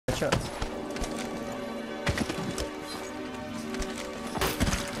shots.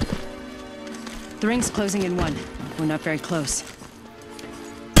 The ring's closing in 1. We're not very close.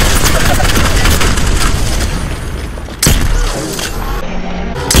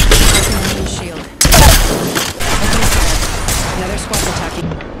 Shield. Another squad's attacking.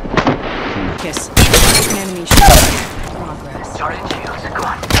 Kiss. An enemy shield. Progress. Charging shields. Come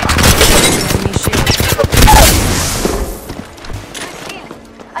on. Enemy shield.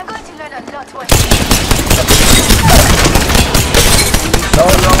 I'm going to learn a lot more. No.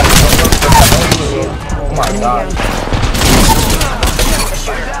 Oh my god.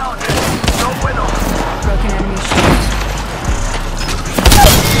 Shoot down. No bueno. Broken enemy shield.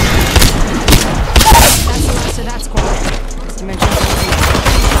 That's the last of that squad. This dimension's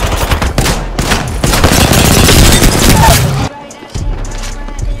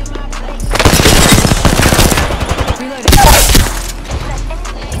reloading.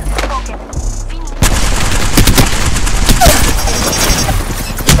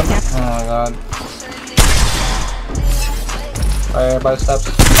 Oh my god. By steps.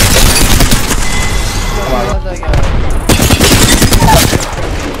 Come on.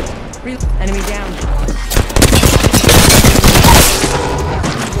 Enemy down.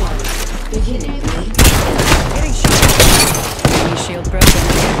 Getting shot. Enemy shield broken.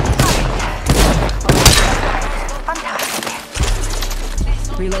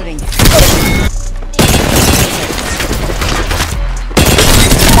 Reloading.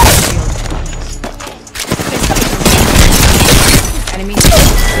 Enemy.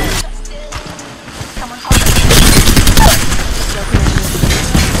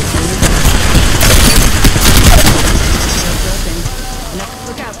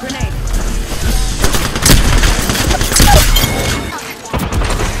 Look out, grenade.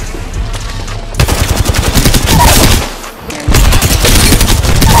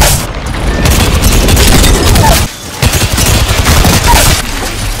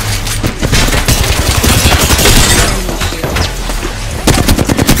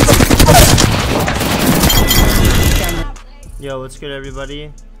 Yo, what's good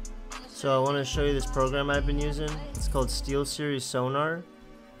everybody? So I want to show you this program I've been using. It's called SteelSeries Sonar.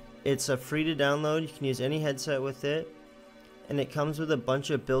 It's a free to download. You can use any headset with it, and it comes with a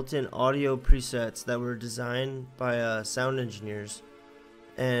bunch of built-in audio presets that were designed by sound engineers.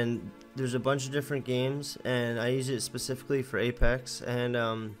 And there's a bunch of different games, and I use it specifically for Apex. And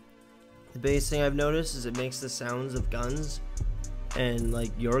the biggest thing I've noticed is it makes the sounds of guns and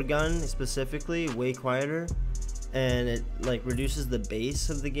like your gun specifically way quieter, and it like reduces the bass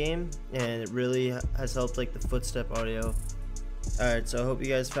of the game, and it really has helped like the footstep audio. Alright, so I hope you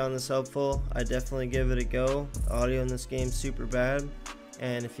guys found this helpful. I definitely give it a go. The audio in this game is super bad,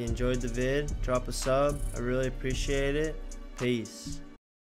 and if you enjoyed the vid, drop a sub. I really appreciate it. Peace.